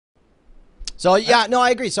So yeah, no,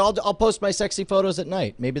 I agree. So I'll post my sexy photos at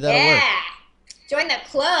night. Maybe that'll work. Join the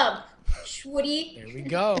club, Schwoody. There we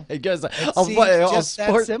go. Hey guys, Just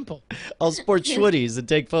that simple. I'll sport Schwoodies and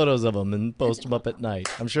take photos of them and post them up at night.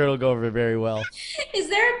 I'm sure it'll go over very well.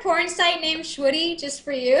 Is there a porn site named Schwoody just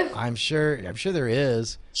for you? I'm sure there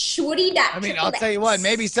is. Schwoody. I mean, I'll tell you what.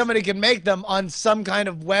 Maybe somebody can make them on some kind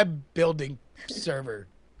of web building server.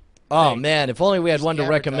 Oh man, if only we had Just one to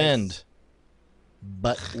advertise. recommend.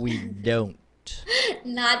 But we don't.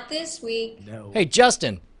 Not this week. No. Hey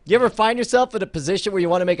Justin, you ever find yourself in a position where you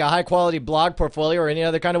want to make a high quality blog, portfolio, or any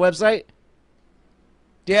other kind of website?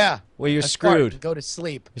 Yeah. Well, you're I start screwed. and go to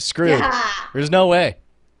sleep. You're screwed. Yeah. There's no way.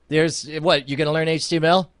 There's what? You gonna learn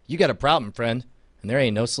HTML? You got a problem, friend, and there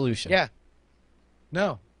ain't no solution. Yeah.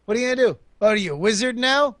 No. What are you gonna do? What are you, a wizard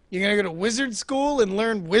now? You're gonna go to wizard school and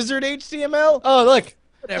learn wizard HTML? Oh look.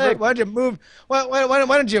 Whatever. Hey. Why don't you move? Why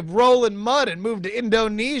don't you roll in mud and move to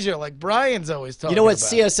Indonesia like Brian's always talking You know what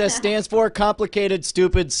about? CSS stands for? Complicated,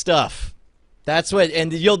 stupid stuff. That's what,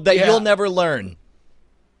 and you'll never learn.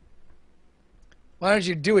 Why don't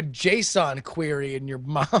you do a JSON query in your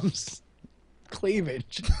mom's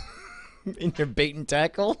cleavage? In your bait and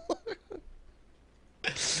tackle.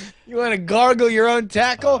 You want to gargle your own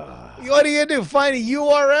tackle? What are you gonna do? Find a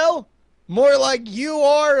URL? More like you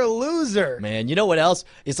are a loser. Man, you know what else?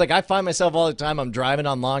 It's like I find myself all the time. I'm driving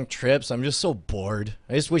on long trips. I'm just so bored.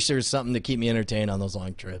 I just wish there was something to keep me entertained on those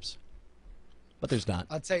long trips. But there's not.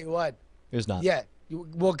 I'll tell you what. There's not. Yeah.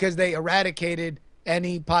 Well, because they eradicated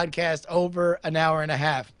any podcast over an hour and a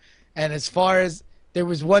half. And as far as there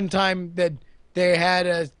was one time that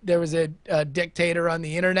there was a dictator on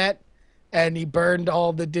the internet, and he burned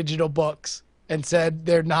all the digital books and said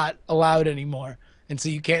they're not allowed anymore. And so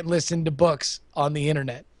you can't listen to books on the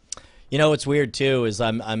internet. You know what's weird too is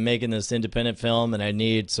I'm making this independent film and I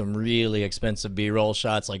need some really expensive B-roll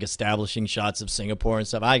shots, like establishing shots of Singapore and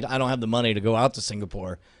stuff. I don't have the money to go out to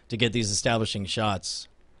Singapore to get these establishing shots.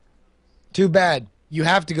 Too bad. You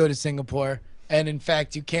have to go to Singapore. And in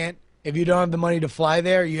fact, you can't. If you don't have the money to fly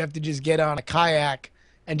there, you have to just get on a kayak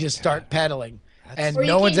and just start pedaling. And Or you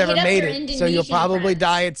no one's can ever hit up made your it, so you'll Indonesian probably friends.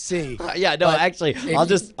 die at sea. Yeah, no, But actually, if-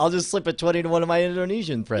 I'll just slip a 20 to one of my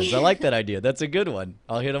Indonesian friends. I like that idea. That's a good one.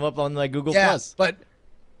 I'll hit them up on like Google Yeah, Plus. but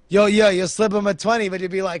you'll slip them a 20, but you'll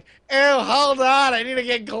be like, "Oh, hold on, I need to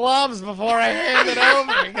get gloves before I hand it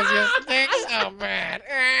over because you stink so bad."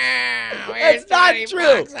 Oh, That's not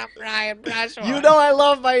true. true. You know I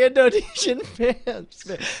love my Indonesian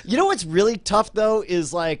fans. You know what's really tough though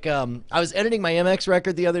is like I was editing my MX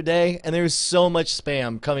record the other day and there was so much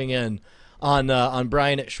spam coming in on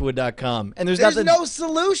Brian@Schwood.com and there's nothing. no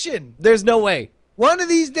solution. There's no way. One of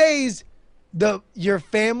these days, your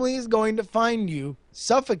family is going to find you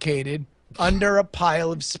suffocated under a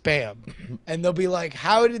pile of spam, and they'll be like,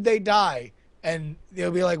 "How did they die?" And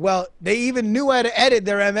they'll be like, "Well, they even knew how to edit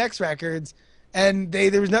their MX records, and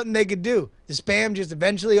there was nothing they could do. The spam just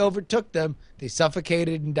eventually overtook them. They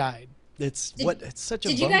suffocated and died." It's such a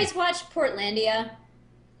Did you bummer. guys watch Portlandia?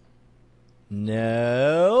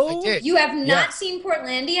 No. I did. You have not Yeah. seen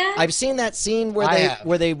Portlandia? I've seen that scene where I they have.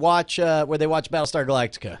 where they watch Battlestar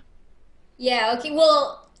Galactica. Yeah. Okay.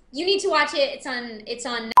 Well, you need to watch it. It's on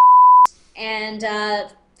Netflix. And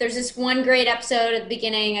there's this one great episode at the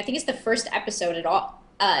beginning. I think it's the first episode at all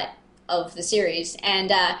of the series,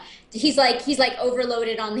 and he's like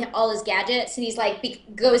overloaded on all his gadgets, and he's like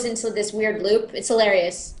goes into this weird loop. It's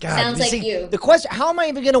hilarious. God, Sounds like see, you. The question: how am I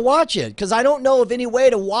even going to watch it? Because I don't know of any way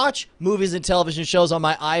to watch movies and television shows on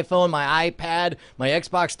my iPhone, my iPad, my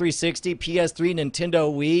Xbox 360, PS3,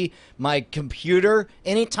 Nintendo Wii, my computer,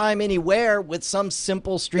 anytime, anywhere, with some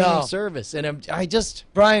simple streaming No. service. And I just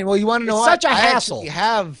Brian, well, you want to know It's what? such a I hassle. actually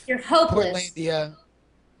have You're hopeless. Portlandia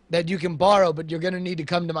that you can borrow, but you're going to need to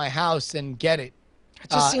come to my house and get it. it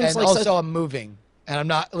just seems and like also, such- I'm moving, and I'm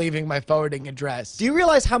not leaving my forwarding address. Do you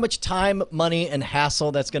realize how much time, money, and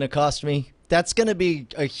hassle that's going to cost me? That's going to be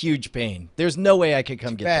a huge pain. There's no way I could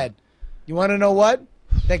come get Bad. You want to know what?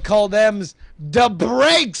 They call them's the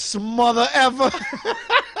brakes, mother ever. that.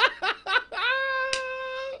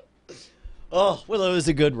 Oh, well, it was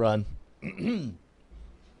a good run.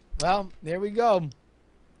 Well, there we go.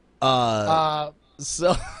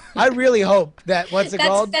 So I really hope that what's it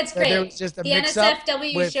called? That's That there great. was just a The mix-up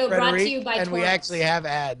NSFW with show brought to Frederic, you by and we Torrance. actually have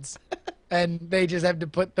ads, and they just have to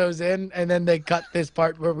put those in, and then they cut this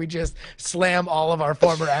part where we just slam all of our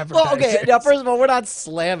former advertisers. Well, okay. Now, first of all, we're not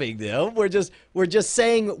slamming them. We're just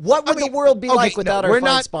saying, what would the world be okay, like without no, our we're fun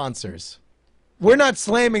not- sponsors? We're not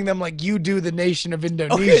slamming them like you do the nation of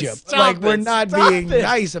Indonesia. stop like we're it, not stop being it.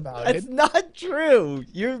 nice about That's it. not true.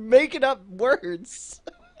 You're making up words.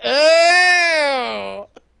 Ew.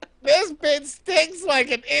 Ew. This bit stinks like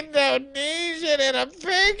an Indonesian in a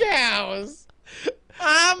pig house.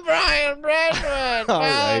 I'm Brian Redwood. All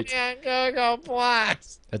right. Go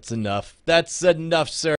Plus. That's enough. That's enough, sir.